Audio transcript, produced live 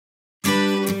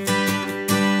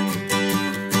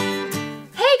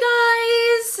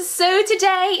So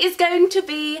today is going to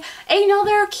be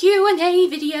another Q&A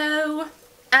video.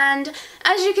 And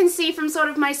as you can see from sort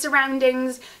of my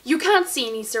surroundings, you can't see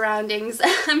any surroundings.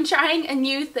 I'm trying a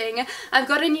new thing. I've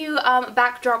got a new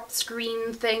backdrop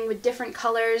screen thing with different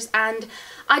colours, and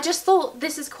I just thought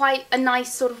this is quite a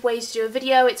nice sort of way to do a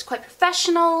video. It's quite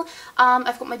professional.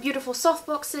 I've got my beautiful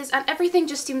softboxes and everything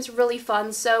just seems really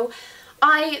fun. So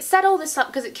I set all this up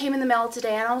because it came in the mail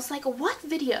today and I was like, what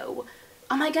video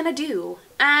am I gonna do?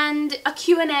 And a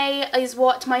Q&A is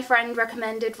what my friend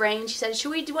recommended, Rain. She said,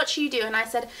 what should you do? And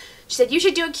she said, you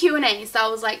should do a Q&A. So I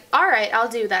was like, alright, I'll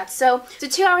do that. So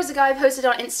 2 hours ago I posted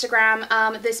on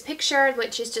Instagram this picture,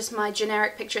 which is just my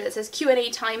generic picture that says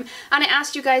Q&A time. And I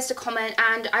asked you guys to comment,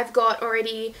 and I've got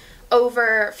already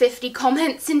over 50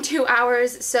 comments in 2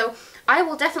 hours. So I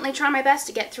will definitely try my best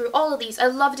to get through all of these. I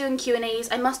love doing Q&As.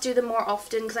 I must do them more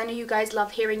often because I know you guys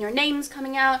love hearing your names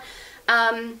coming out.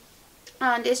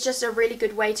 And it's just a really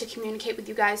good way to communicate with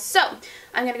you guys. So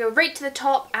I'm gonna go right to the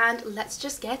top and let's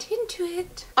just get into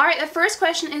it. Alright, the first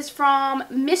question is from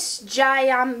Miss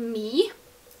Jayami.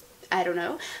 I don't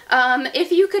know.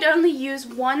 If you could only use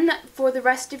one for the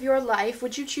rest of your life,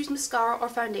 would you choose mascara or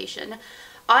foundation?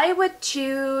 I would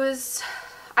choose...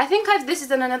 I think this is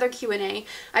in another Q&A.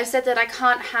 I've said that I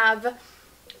can't have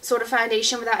sort of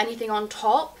foundation without anything on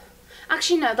top.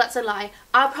 Actually, no, that's a lie.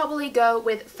 I'll probably go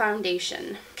with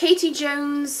foundation. Katie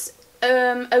Jones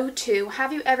 02,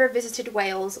 have you ever visited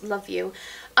Wales? Love you.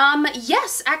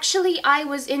 Yes, actually, I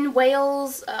was in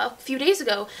Wales a few days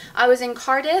ago. I was in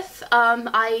Cardiff.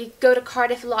 I go to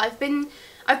Cardiff a lot. I've been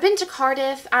to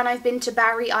Cardiff and I've been to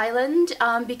Barry Island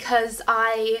because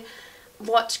I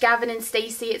watch Gavin and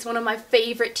Stacey. It's one of my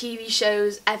favourite TV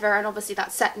shows ever, and obviously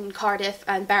that's set in Cardiff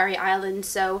and Barry Island,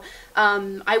 so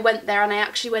I went there and I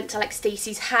actually went to like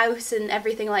Stacey's house and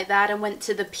everything like that, and went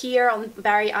to the pier on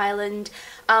Barry Island.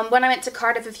 When I went to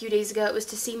Cardiff a few days ago, it was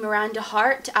to see Miranda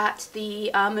Hart at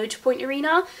the Motorpoint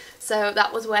Arena, so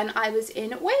that was when I was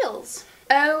in Wales.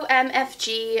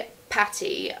 OMFG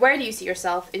Patty, where do you see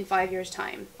yourself in 5 years'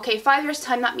 time? Okay, 5 years'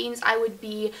 time, that means I would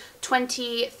be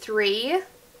 23.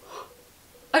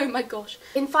 Oh my gosh.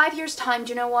 In 5 years' time,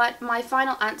 do you know what? My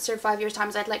final answer 5 years' time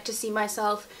is I'd like to see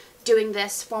myself doing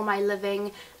this for my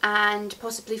living and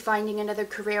possibly finding another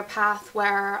career path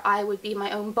where I would be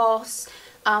my own boss.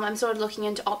 I'm sort of looking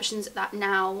into options at that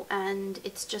now, and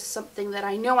it's just something that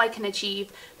I know I can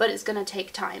achieve, but it's going to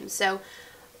take time. So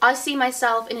I see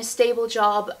myself in a stable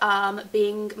job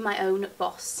being my own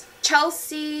boss.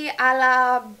 Chelsea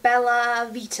Alla Bella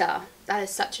Vita. That is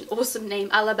such an awesome name,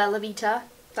 Alla Bella Vita.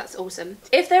 That's awesome.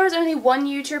 If there was only one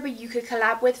YouTuber you could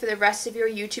collab with for the rest of your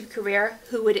YouTube career,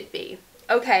 who would it be?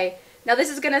 Okay, now this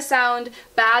is gonna sound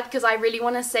bad because I really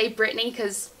want to say Britney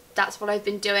because that's what I've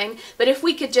been doing, but if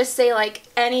we could just say like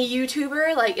any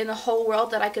YouTuber like in the whole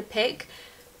world that I could pick,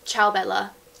 Ciao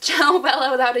Bella. Ciao Bella,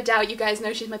 without a doubt. You guys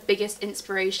know she's my biggest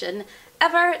inspiration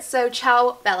ever, so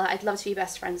Ciao Bella. I'd love to be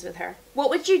best friends with her. What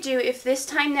would you do if this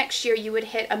time next year you would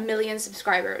hit 1 million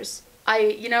subscribers?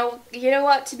 You know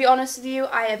what, to be honest with you,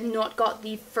 I have not got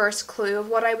the first clue of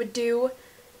what I would do,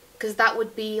 because that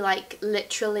would be like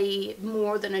literally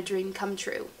more than a dream come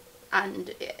true,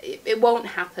 and it won't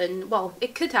happen. Well,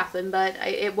 it could happen, but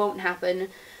it won't happen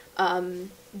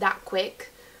that quick.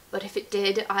 But if it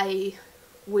did, I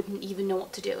wouldn't even know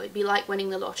what to do. It'd be like winning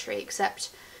the lottery, except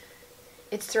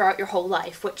it's throughout your whole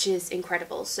life, which is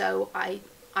incredible. So I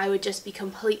would just be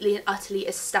completely and utterly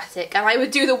ecstatic, and I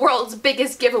would do the world's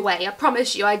biggest giveaway. I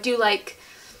promise you, I do like,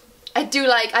 I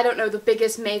don't know, the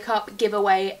biggest makeup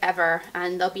giveaway ever,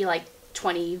 and there'll be like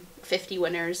 20, 50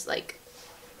 winners. Like,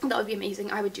 that would be amazing.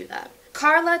 I would do that.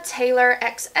 Carla Taylor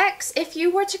XX, if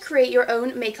you were to create your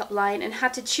own makeup line and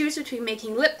had to choose between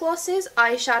making lip glosses,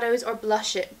 eyeshadows, or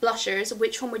blushers,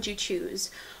 which one would you choose?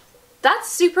 That's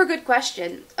a super good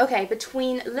question. Okay,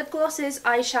 between lip glosses,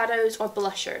 eyeshadows, or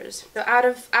blushers. So out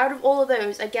of all of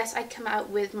those, I guess I'd come out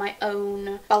with my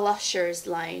own blushers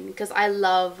line, because I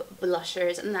love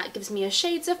blushers, and that gives me a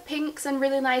shades of pinks and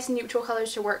really nice neutral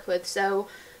colors to work with. So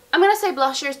I'm gonna say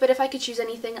blushers, but if I could choose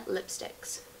anything,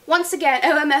 lipsticks. Once again,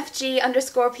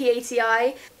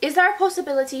 OMFG_PATI, is there a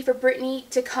possibility for Britney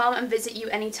to come and visit you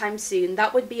anytime soon?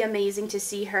 That would be amazing to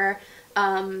see her,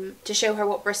 to show her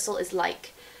what Bristol is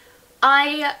like.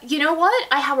 You know what?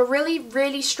 I have a really,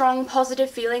 really strong positive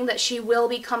feeling that she will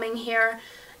be coming here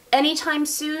anytime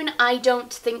soon. I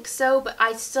don't think so, but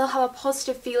I still have a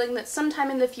positive feeling that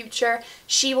sometime in the future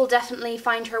she will definitely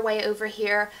find her way over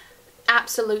here.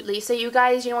 Absolutely. So you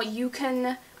guys, you know what, you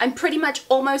can, I'm pretty much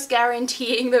almost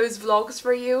guaranteeing those vlogs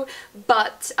for you,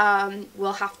 but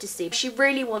we'll have to see. She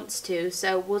really wants to,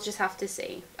 so we'll just have to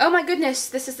see. Oh my goodness,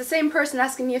 this is the same person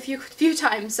asking me a few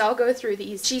times, so I'll go through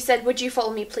these. She said, would you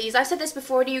follow me please? I've said this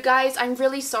before to you guys, I'm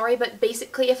really sorry, but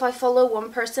basically if I follow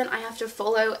one person, I have to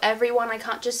follow everyone. I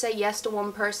can't just say yes to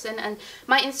one person, and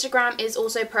my Instagram is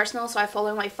also personal, so I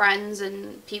follow my friends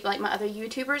and people like my other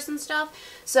YouTubers and stuff,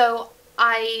 so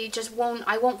I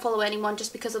won't follow anyone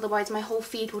just because otherwise my whole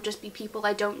feed will just be people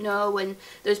I don't know and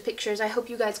those pictures. I hope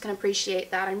you guys can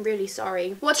appreciate that. I'm really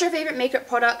sorry. What's your favourite makeup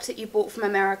product that you bought from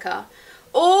America?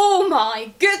 Oh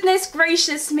my goodness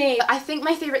gracious me! I think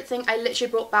my favourite thing I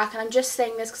literally brought back, and I'm just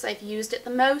saying this because I've used it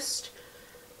the most,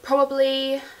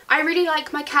 probably, I really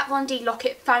like my Kat Von D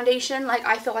Lock-It foundation. Like,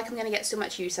 I feel like I'm going to get so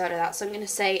much use out of that, so I'm going to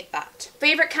say that.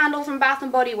 Favourite candle from Bath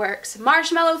 & Body Works?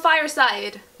 Marshmallow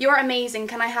Fireside. You're amazing.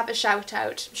 Can I have a shout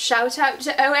out? Shout out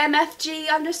to OMFG_PATI.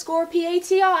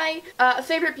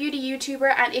 Favourite beauty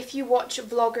YouTuber, and if you watch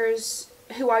vloggers,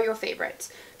 who are your favourites?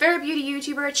 Favourite beauty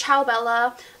YouTuber, Ciao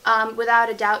Bella. Without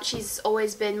a doubt, she's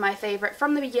always been my favourite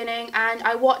from the beginning, and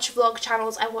I watch vlog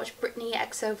channels. I watch Brittany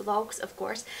XO vlogs, of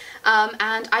course,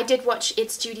 and I did watch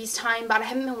It's Judy's Time, but I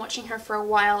haven't been watching her for a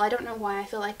while. I don't know why. I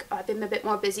feel like I've been a bit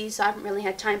more busy, so I haven't really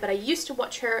had time, but I used to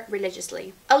watch her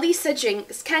religiously. Elisa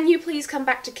Jinx, can you please come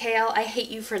back to KL? I hate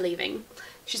you for leaving.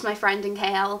 She's my friend in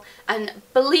KL, and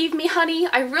believe me, honey,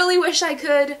 I really wish I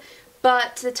could,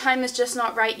 but the time is just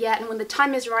not right yet, and when the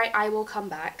time is right, I will come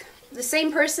back. The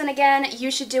same person again, you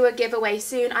should do a giveaway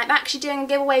soon. I'm actually doing a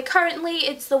giveaway currently.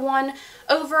 It's the one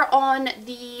over on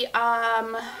the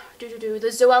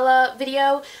Zoella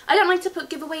video. I don't like to put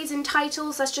giveaways in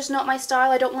titles, that's just not my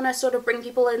style. I don't want to sort of bring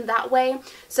people in that way.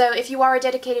 So if you are a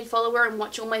dedicated follower and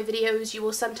watch all my videos, you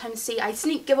will sometimes see I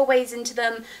sneak giveaways into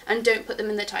them and don't put them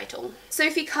in the title.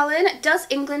 Sophie Cullen, does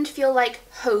England feel like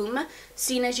home,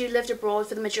 seeing as you lived abroad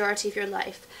for the majority of your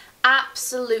life?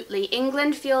 Absolutely.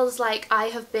 England feels like I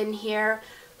have been here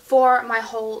for my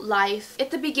whole life.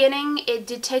 At the beginning, it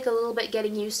did take a little bit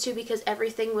getting used to because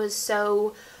everything was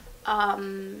so,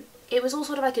 it was all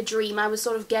sort of like a dream. I was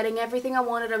sort of getting everything I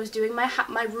wanted. I was doing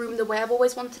my room the way I've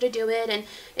always wanted to do it, and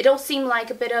it all seemed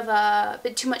like a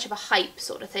bit too much of a hype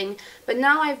sort of thing. But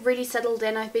now I've really settled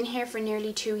in. I've been here for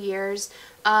nearly 2 years.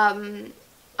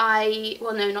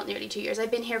 Well, no, not nearly 2 years. I've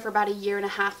been here for about 1.5 years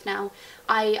now.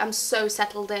 I am so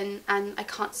settled in, and I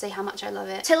can't say how much I love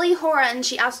it. Tilly Horan,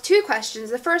 she asked 2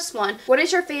 questions. The first one, what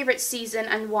is your favourite season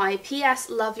and why? P.S.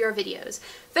 Love your videos.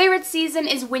 Favourite season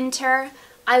is winter.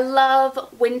 I love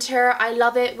winter. I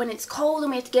love it when it's cold and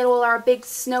we have to get all our big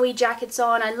snowy jackets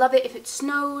on. I love it if it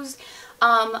snows.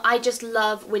 I just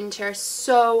love winter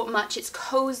so much. It's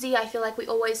cozy. I feel like we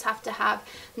always have to have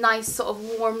nice sort of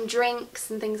warm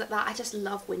drinks and things like that. I just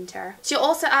love winter. She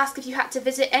also asked if you had to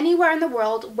visit anywhere in the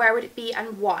world, where would it be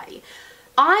and why?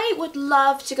 I would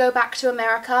love to go back to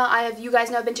America. You guys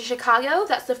know I've been to Chicago.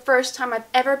 That's the first time I've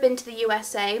ever been to the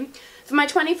USA. For my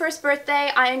 21st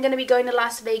birthday, I am going to be going to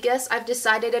Las Vegas. I've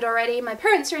decided it already. My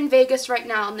parents are in Vegas right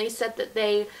now, and they said that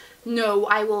they know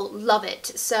I will love it.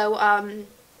 So,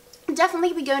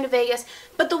 definitely be going to Vegas.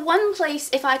 But the one place,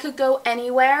 if I could go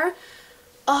anywhere,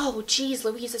 oh geez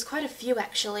Louise, there's quite a few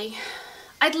actually.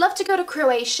 I'd love to go to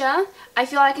Croatia. I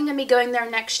feel like I'm going to be going there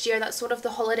next year. That's sort of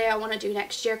the holiday I want to do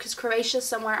next year, because Croatia is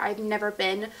somewhere I've never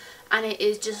been, and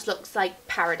it just looks like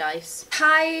paradise.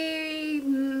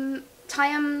 Tiam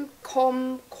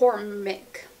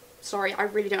Kormik. Sorry, I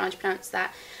really don't know how to pronounce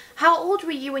that. How old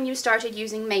were you when you started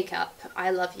using makeup? I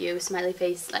love you, smiley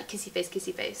face, like kissy face,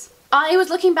 kissy face. I was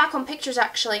looking back on pictures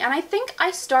actually, and I think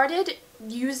I started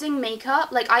using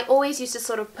makeup, like I always used to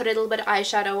sort of put a little bit of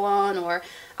eyeshadow on,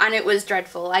 and it was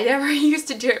dreadful. I never used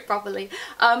to do it properly.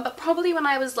 But probably when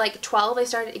I was like 12, I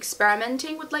started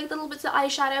experimenting with like little bits of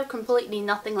eyeshadow, completely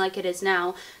nothing like it is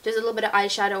now. Just a little bit of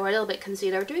eyeshadow or a little bit of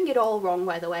concealer, doing it all wrong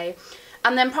by the way.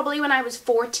 And then probably when I was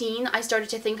 14, I started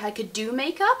to think I could do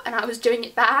makeup, and I was doing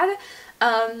it bad.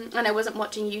 And I wasn't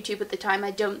watching YouTube at the time,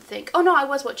 I don't think. Oh no, I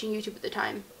was watching YouTube at the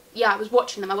time. Yeah, I was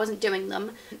watching them, I wasn't doing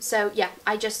them. So yeah,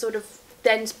 I just sort of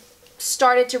then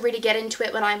started to really get into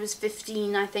it when I was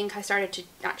 15, I think. I started to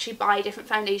actually buy different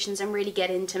foundations and really get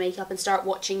into makeup and start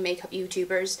watching makeup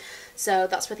YouTubers. So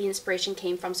that's where the inspiration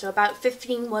came from. So about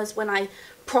 15 was when I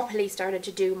properly started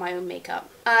to do my own makeup.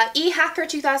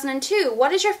 eHacker2002,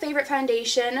 what is your favourite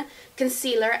foundation,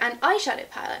 concealer and eyeshadow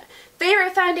palette?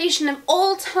 Favourite foundation of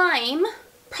all time?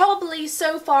 probably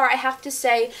so far I have to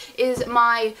say is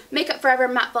my Makeup Forever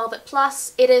Matte Velvet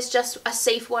Plus. It is just a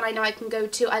safe one I know I can go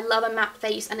to. I love a matte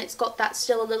face, and it's got that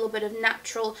still a little bit of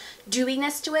natural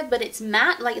dewiness to it, but it's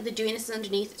matte, like the dewiness is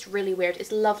underneath. It's really weird.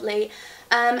 It's lovely.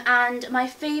 And my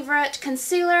favourite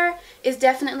concealer is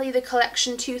definitely the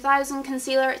Collection 2000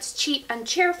 concealer. It's cheap and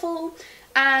cheerful.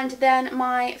 And then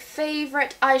my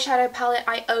favourite eyeshadow palette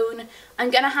I own,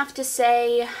 I'm gonna have to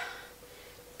say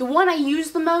the one I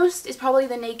use the most is probably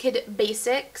the Naked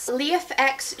Basics. Leaf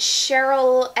X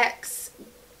Cheryl X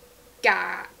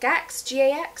Gax,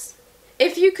 G-A-X?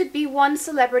 If you could be one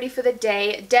celebrity for the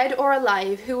day, dead or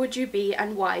alive, who would you be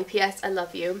and why? P.S. I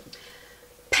love you.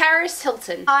 Paris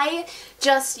Hilton.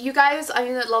 You guys, I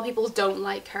mean a lot of people don't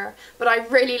like her, but I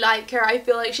really like her. I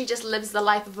feel like she just lives the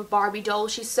life of a Barbie doll.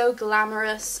 She's so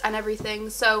glamorous and everything,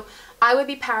 so I would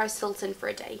be Paris Hilton for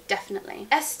a day, definitely.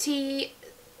 STFU,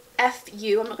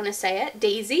 I'm not going to say it,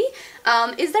 Daisy.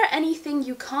 Is there anything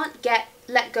you can't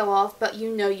let go of, but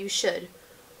you know you should?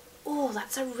 Oh,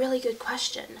 that's a really good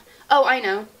question. Oh, I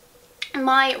know.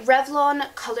 My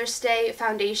Revlon Color Stay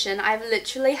foundation. I've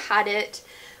literally had it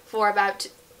for about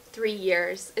 3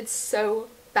 years. It's so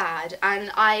bad, and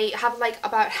I have like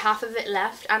about half of it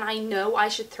left, and I know I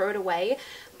should throw it away,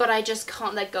 but I just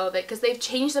can't let go of it because they've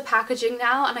changed the packaging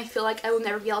now, and I feel like I will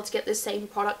never be able to get the same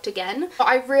product again. But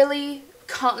I really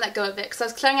can't let go of it because I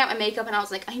was clearing out my makeup and I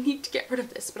was like, I need to get rid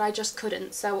of this, but I just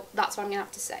couldn't, so that's what I'm gonna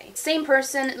have to say. Same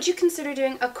person, would you consider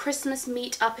doing a Christmas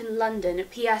meet up in London?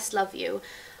 P.S. love you.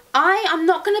 I am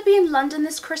not going to be in London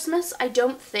this Christmas, I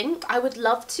don't think. I would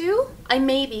love to. I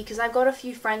may be, because I've got a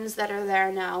few friends that are there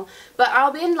now. But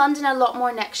I'll be in London a lot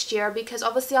more next year, because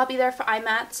obviously I'll be there for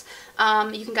IMATS.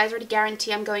 You can guys already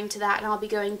guarantee I'm going to that, and I'll be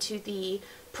going to the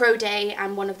Pro Day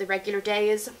and one of the regular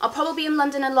days. I'll probably be in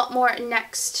London a lot more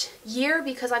next year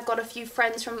because I've got a few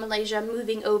friends from Malaysia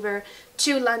moving over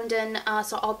to London,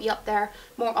 so I'll be up there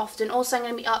more often. Also, I'm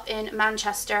going to be up in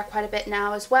Manchester quite a bit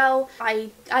now as well.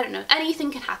 I don't know,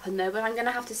 anything can happen though, but I'm going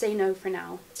to have to say no for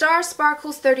now. Star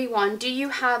Sparkles 31, do you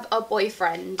have a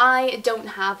boyfriend? I don't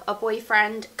have a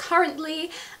boyfriend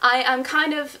currently. I am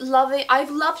kind of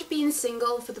I've loved being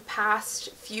single for the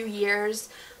past few years,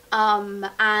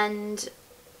 and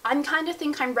I'm kind of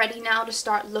think I'm ready now to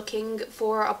start looking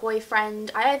for a boyfriend.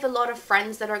 I have a lot of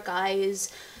friends that are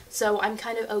guys, so I'm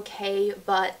kind of okay,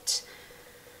 but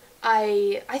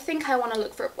I think I want to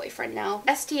look for a boyfriend now.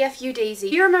 STFU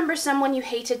Daisy. Do you remember someone you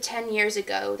hated 10 years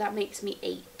ago? That makes me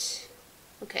 8.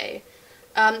 Okay.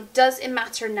 Does it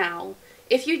matter now?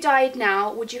 If you died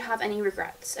now, would you have any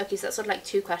regrets? Okay, so that's sort of like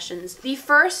 2 questions. The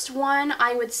first one,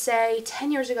 I would say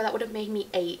 10 years ago, that would have made me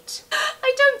 8.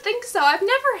 I don't think so. I've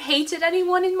never hated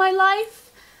anyone in my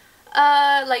life.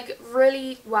 Like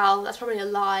really, well, that's probably a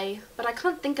lie, but I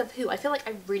can't think of who. I feel like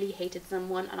I really hated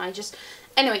someone, and I just,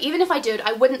 anyway, even if I did,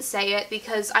 I wouldn't say it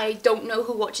because I don't know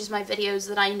who watches my videos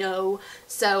that I know,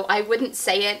 so I wouldn't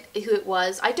say it, who it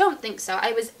was. I don't think so.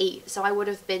 I was 8, so I would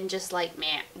have been just like,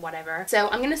 meh, whatever. So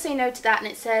I'm gonna say no to that,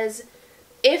 and it says,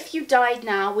 if you died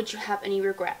now, would you have any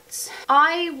regrets?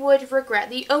 I would regret,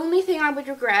 the only thing I would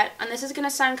regret, and this is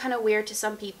gonna sound kind of weird to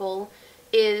some people,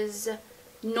 is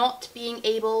not being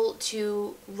able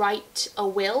to write a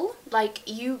will. Like,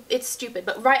 it's stupid,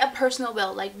 but write a personal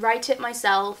will, like write it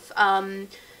myself, and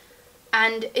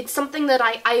it's something that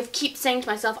I keep saying to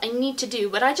myself I need to do,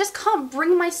 but I just can't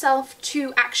bring myself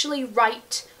to actually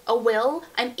write a will.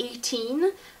 I'm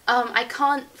 18,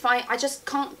 I just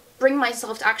can't bring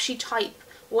myself to actually type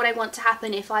what I want to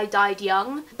happen if I died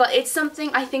young. But it's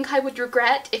something I think I would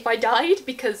regret if I died,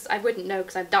 because I wouldn't know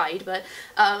because I've died, but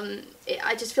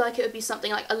I just feel like it would be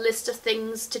something like a list of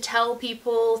things to tell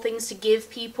people, things to give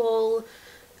people.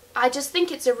 I just think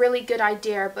it's a really good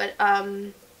idea, but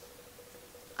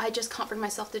I just can't bring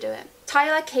myself to do it.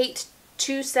 Tyler Kate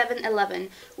 2711,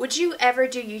 would you ever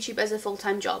do YouTube as a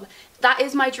full-time job? That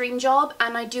is my dream job,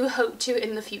 and I do hope to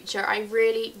in the future. I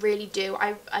really, really do.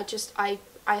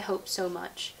 I hope so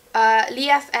much.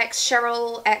 Leaf X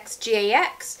Cheryl X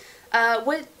GAX.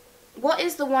 What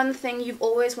is the one thing you've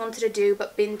always wanted to do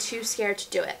but been too scared to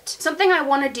do it? Something I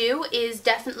want to do is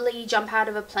definitely jump out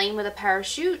of a plane with a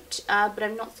parachute, but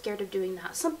I'm not scared of doing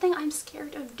that. Something I'm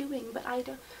scared of doing, but I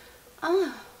don't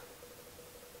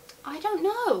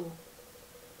know.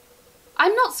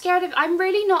 I'm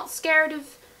really not scared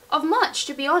of much,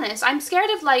 to be honest. I'm scared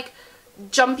of like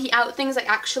jumpy out things, like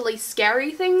actually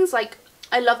scary things. Like,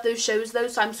 I love those shows though,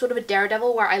 so I'm sort of a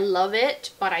daredevil where I love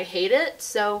it, but I hate it,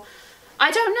 so I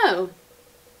don't know.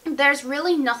 There's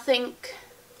really nothing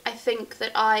I think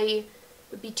that I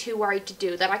would be too worried to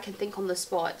do that I can think on the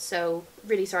spot, so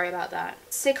really sorry about that.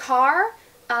 Sikhar,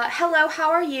 Hello,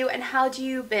 how are you and how do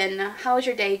you been? How's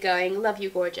your day going? Love you,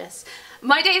 gorgeous.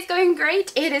 My day is going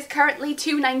great. It is currently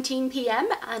 2:19 p.m.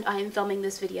 and I am filming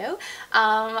this video.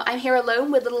 I'm here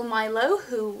alone with little Milo,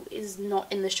 who is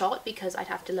not in the shot because I'd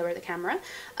have to lower the camera.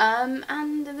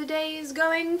 And the day is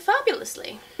going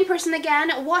fabulously. Person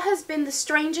again, what has been the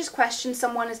strangest question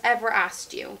someone has ever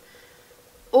asked you?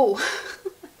 Oh.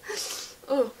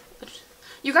 Oh.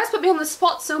 You guys put me on the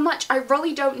spot so much, I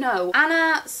really don't know.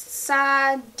 Anna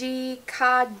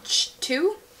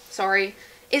Sadikaj2? Sorry.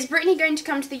 Is Brittany going to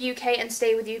come to the UK and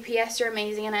stay with you? PS, you're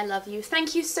amazing and I love you.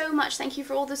 Thank you so much. Thank you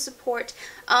for all the support.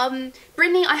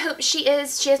 Brittany, I hope she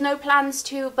is. She has no plans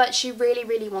to, but she really,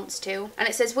 really wants to. And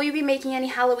it says, will you be making any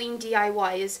Halloween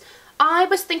DIYs? I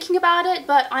was thinking about it,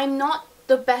 but I'm not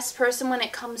the best person when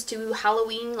it comes to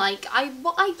Halloween. Like, I'm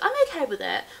okay with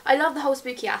it. I love the whole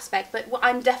spooky aspect, but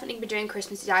I'm definitely be doing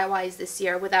Christmas DIYs this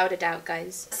year, without a doubt,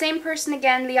 guys. Same person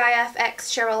again, LeIFX,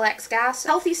 Cheryl X Gas.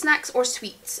 Healthy snacks or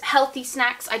sweets? Healthy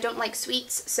snacks. I don't like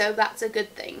sweets, so that's a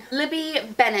good thing. Libby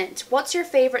Bennett, what's your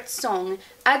favourite song?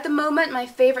 At the moment, my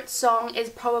favourite song is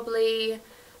probably...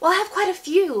 well, I have quite a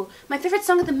few. My favourite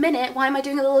song at the minute, why am I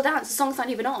doing a little dance? The song's not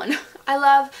even on. I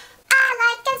like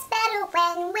us better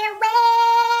when we're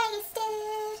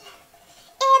wasted.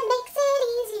 It makes it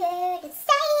easier to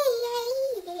say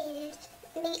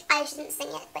it. I shouldn't sing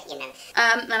it, but you know.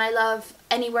 And I love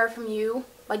Anywhere From You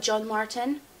by John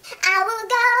Martin. I will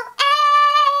go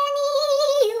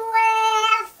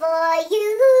anywhere for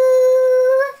you.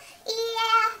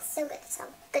 Yeah, so good song,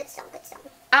 good song, good song.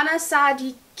 Anna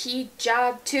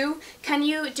Sadikija2, can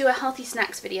you do a healthy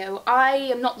snacks video? I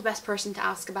am not the best person to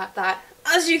ask about that.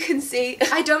 As you can see,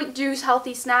 I don't do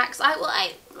healthy snacks.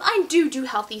 I do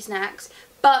healthy snacks,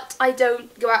 but I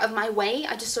don't go out of my way.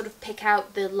 I just sort of pick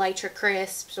out the lighter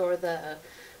crisps or the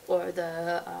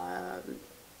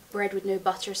bread with no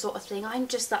butter sort of thing. I'm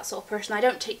just that sort of person. I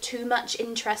don't take too much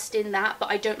interest in that, but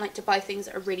I don't like to buy things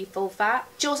that are really full fat.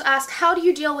 Jules asked, how do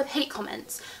you deal with hate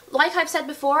comments? Like I've said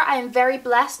before, I am very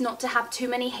blessed not to have too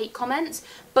many hate comments,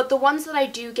 but the ones that I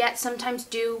do get sometimes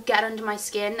do get under my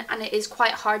skin and it is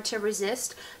quite hard to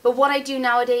resist. But what I do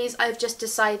nowadays, I've just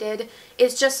decided,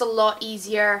 is just a lot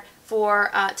easier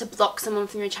to block someone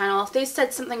from your channel. If they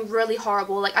said something really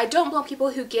horrible, like I don't block people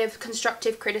who give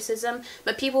constructive criticism,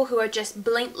 but people who are just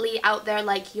blatantly out there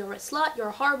like, you're a slut,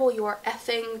 you're horrible, you're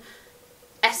effing,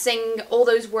 all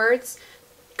those words,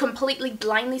 completely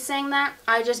blindly saying that,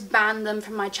 I just ban them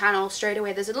from my channel straight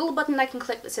away. There's a little button I can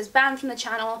click that says ban from the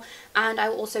channel, and I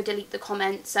will also delete the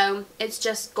comment, so it's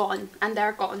just gone, and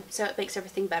they're gone, so it makes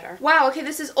everything better. Wow, okay,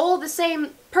 this is all the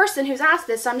same person who's asked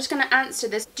this, so I'm just going to answer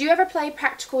this. Do you ever play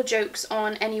practical jokes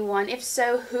on anyone? If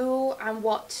so, who and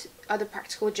what other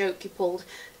practical joke you pulled?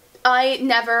 I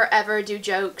never ever do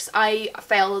jokes. I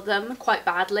fail them quite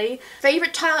badly.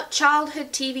 Favourite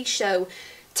childhood TV show?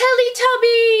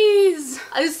 Teletubbies!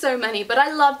 There's so many, but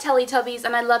I love Teletubbies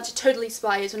and I loved Totally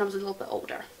Spies when I was a little bit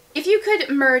older. If you could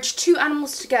merge two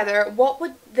animals together, what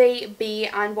would they be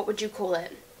and what would you call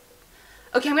it?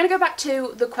 Okay, I'm going to go back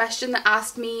to the question that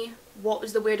asked me what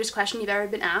was the weirdest question you've ever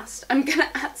been asked. I'm going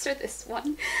to answer this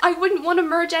one. I wouldn't want to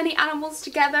merge any animals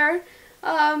together.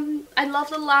 I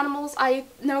love little animals.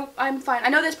 No, I'm fine. I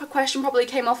know this question probably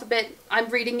came off a bit, I'm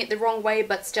reading it the wrong way,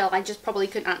 but still, I just probably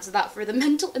couldn't answer that for the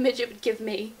mental image it would give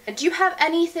me. Do you have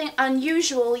anything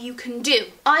unusual you can do?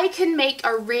 I can make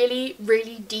a really,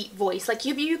 really deep voice. Like,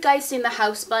 have you guys seen The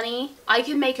House Bunny? I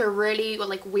can make a really,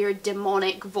 like, weird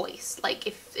demonic voice. Like,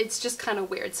 if it's just kind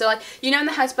of weird. So, like, you know in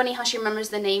The House Bunny how she remembers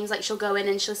the names? Like, she'll go in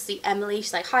and she'll see Emily.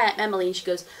 She's like, hi, I'm Emily. And she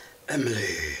goes, Emily.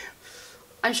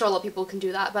 I'm sure a lot of people can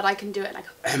do that, but I can do it and I go,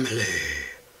 Emily.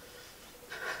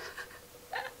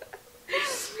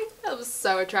 That was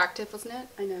so attractive, wasn't it?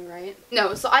 I know, right?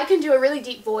 No, so I can do a really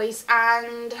deep voice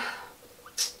and...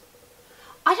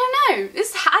 I don't know.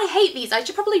 I hate these. I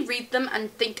should probably read them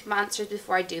and think of answers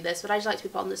before I do this, but I just like to be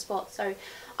put on the spot. So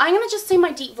I'm going to just say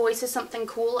my deep voice is something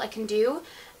cool I can do.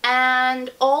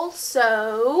 And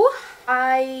also,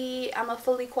 I am a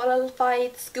fully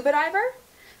qualified scuba diver.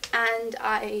 And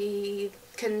I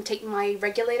can take my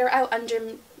regulator out under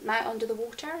the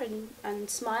water and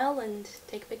smile and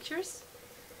take pictures.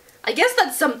 I guess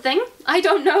that's something. I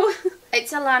don't know.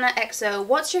 It's Alana XO.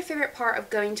 What's your favourite part of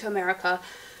going to America?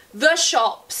 The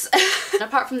shops. And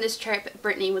apart from this trip,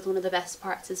 Brittany was one of the best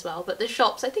parts as well, but the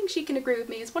shops, I think she can agree with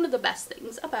me, is one of the best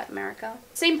things about America.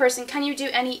 Same person, can you do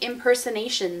any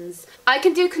impersonations? I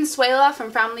can do Consuela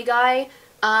from Family Guy.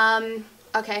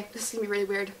 Okay, this is gonna be really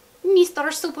weird.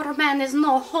 Mr. Superman is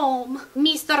not home.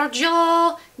 Mr.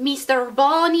 Joe, Mr.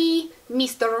 Bonnie,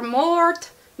 Mr. Mort,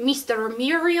 Mr.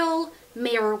 Muriel,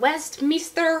 Mayor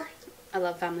Westminster. I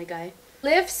love Family Guy.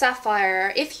 Liv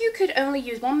Sapphire, if you could only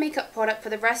use one makeup product for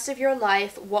the rest of your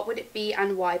life, what would it be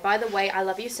and why? By the way, I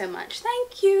love you so much.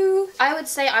 Thank you. I would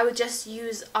say I would just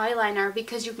use eyeliner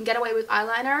because you can get away with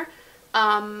eyeliner,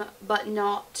 but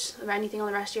not anything on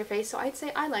the rest of your face. So I'd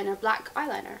say eyeliner, black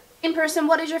eyeliner. In person,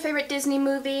 what is your favorite Disney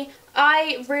movie?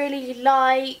 I really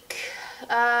like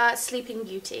Sleeping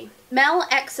Beauty. Mel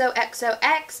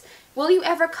XOXOX, will you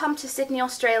ever come to Sydney,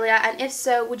 Australia? And if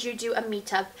so, would you do a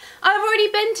meetup? I've already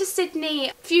been to Sydney.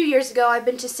 A few years ago, I've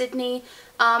been to Sydney.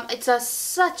 It's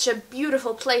such a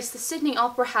beautiful place. The Sydney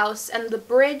Opera House and the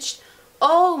bridge.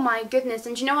 Oh my goodness.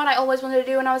 And do you know what I always wanted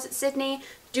to do when I was at Sydney?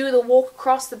 Do the walk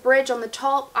across the bridge on the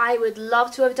top. I would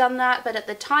love to have done that, but at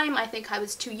the time I think I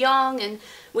was too young and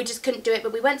we just couldn't do it.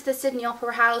 But we went to the Sydney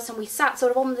Opera House and we sat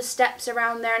sort of on the steps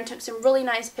around there and took some really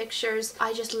nice pictures.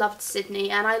 I just loved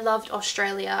Sydney and I loved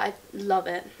Australia. I love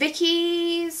it.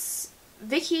 Vicky's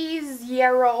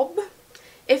Yerob.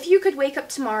 If you could wake up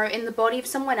tomorrow in the body of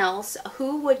someone else,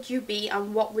 who would you be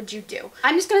and what would you do?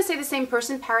 I'm just going to say the same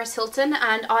person, Paris Hilton,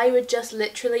 and I would just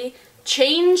literally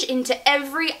change into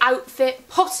every outfit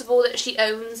possible that she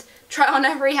owns, try on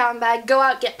every handbag, go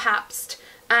out, get Pabst,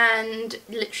 and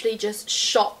literally just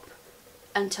shop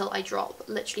until I drop.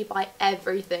 Literally buy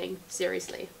everything,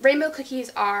 seriously. Rainbow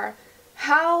Cookies are,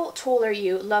 how tall are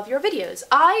you? Love your videos.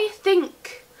 I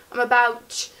think I'm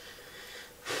about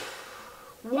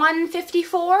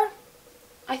 154.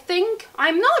 I think.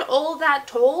 I'm not all that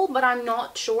tall, but I'm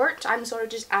not short. I'm sort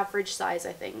of just average size,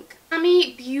 I think.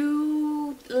 Aimee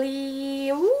Builiu?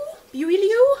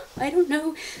 I don't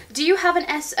know. Do you have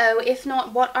an SO? If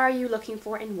not, what are you looking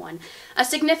for in one? A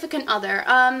significant other.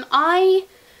 I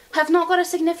have not got a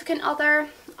significant other.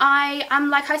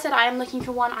 Like I said, I am looking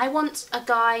for one. I want a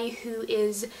guy who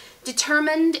is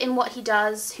determined in what he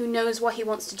does, who knows what he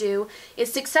wants to do,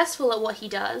 is successful at what he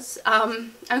does.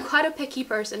 I'm quite a picky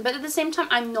person, but at the same time,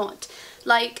 I'm not.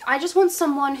 Like, I just want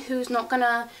someone who's not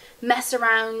gonna mess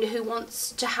around, who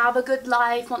wants to have a good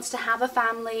life, wants to have a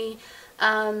family,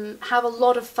 have a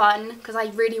lot of fun, because I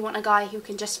really want a guy who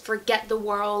can just forget the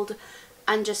world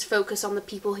and just focus on the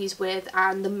people he's with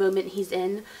and the moment he's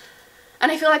in.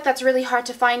 And I feel like that's really hard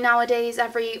to find nowadays.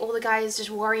 All the guys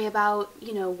just worry about,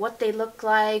 you know, what they look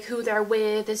like, who they're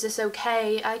with, is this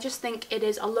okay? I just think it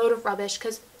is a load of rubbish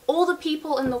because all the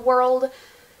people in the world,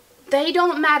 they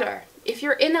don't matter. If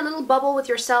you're in a little bubble with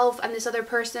yourself and this other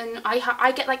person,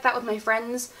 I get like that with my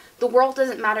friends. The world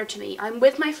doesn't matter to me. I'm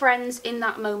with my friends in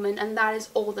that moment and that is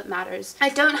all that matters. I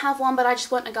don't have one, but I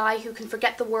just want a guy who can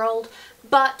forget the world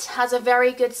but has a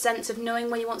very good sense of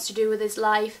knowing what he wants to do with his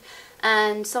life,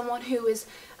 and someone who is,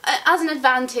 as an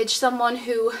advantage, someone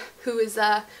who is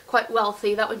quite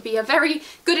wealthy. That would be a very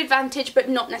good advantage, but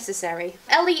not necessary.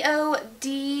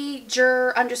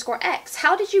 LEODJer_X.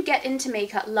 How did you get into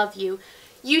makeup? Love you.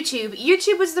 YouTube.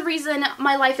 YouTube was the reason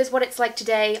my life is what it's like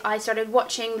today. I started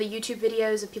watching the YouTube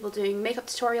videos of people doing makeup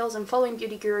tutorials and following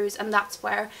beauty gurus, and that's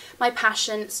where my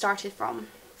passion started from.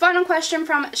 Final question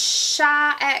from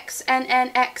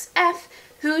ShaXNNXF.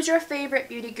 Who's your favourite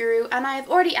beauty guru? And I have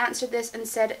already answered this and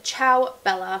said Ciao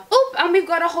Bella. Oh, and we've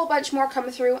got a whole bunch more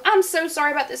coming through. I'm so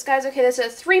sorry about this, guys. Okay, there's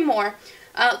 3 more.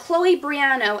 Chloe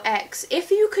Briano X. If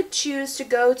you could choose to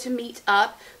go to meet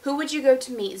up, who would you go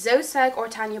to meet? Zoe Sugg or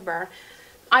Tanya Burr?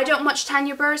 I don't watch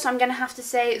Tanya Burr, so I'm going to have to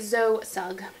say Zoe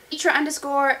Sugg.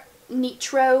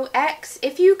 Nitro X.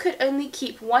 If you could only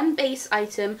keep one base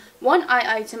item, one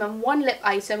eye item, and one lip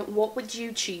item, what would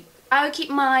you choose? I would keep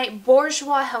my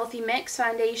Bourjois Healthy Mix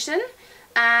foundation,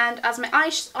 and as my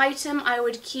eye item I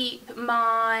would keep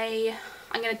my,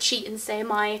 I'm going to cheat and say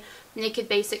my Naked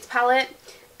Basics palette,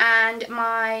 and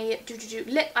my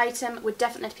lip item would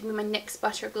definitely be my NYX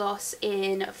Butter Gloss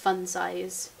in Fun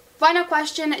Size. Final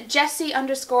question,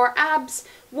 Jessie_abs.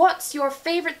 What's your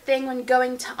favourite thing when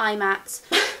going to IMATS?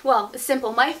 Well, it's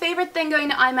simple. My favourite thing going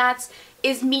to IMATS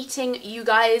is meeting you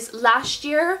guys. Last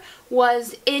year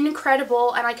was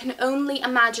incredible, and I can only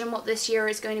imagine what this year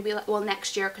is going to be like. Well,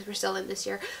 next year, because we're still in this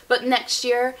year. But next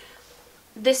year,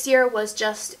 this year was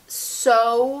just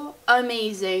so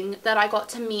amazing that I got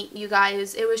to meet you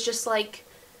guys. It was just like,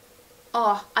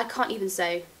 oh, I can't even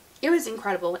say. It was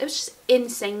incredible. It was just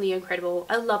insanely incredible.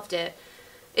 I loved it.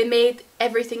 It made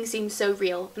everything seem so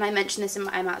real, and I mentioned this in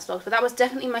my IMATS vlog, but that was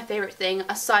definitely my favourite thing,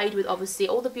 aside with obviously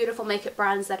all the beautiful makeup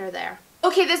brands that are there.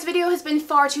 Okay, this video has been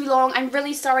far too long. I'm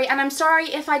really sorry, and I'm sorry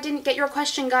if I didn't get your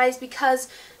question, guys, because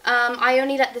I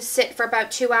only let this sit for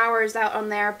about 2 hours out on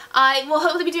there. I will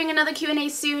hopefully be doing another Q&A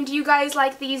soon. Do you guys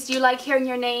like these? Do you like hearing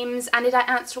your names? And did I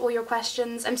answer all your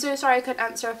questions? I'm so sorry I couldn't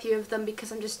answer a few of them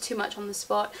because I'm just too much on the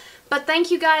spot. But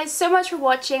thank you guys so much for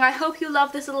watching. I hope you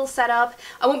love this little setup.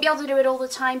 I won't be able to do it all the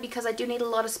time because I do need a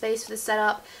lot of space for the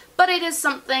setup. But it is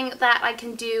something that I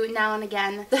can do now and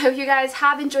again. So I hope you guys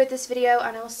have enjoyed this video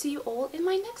and I will see you all in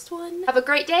my next one. Have a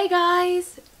great day,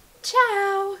 guys.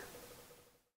 Ciao.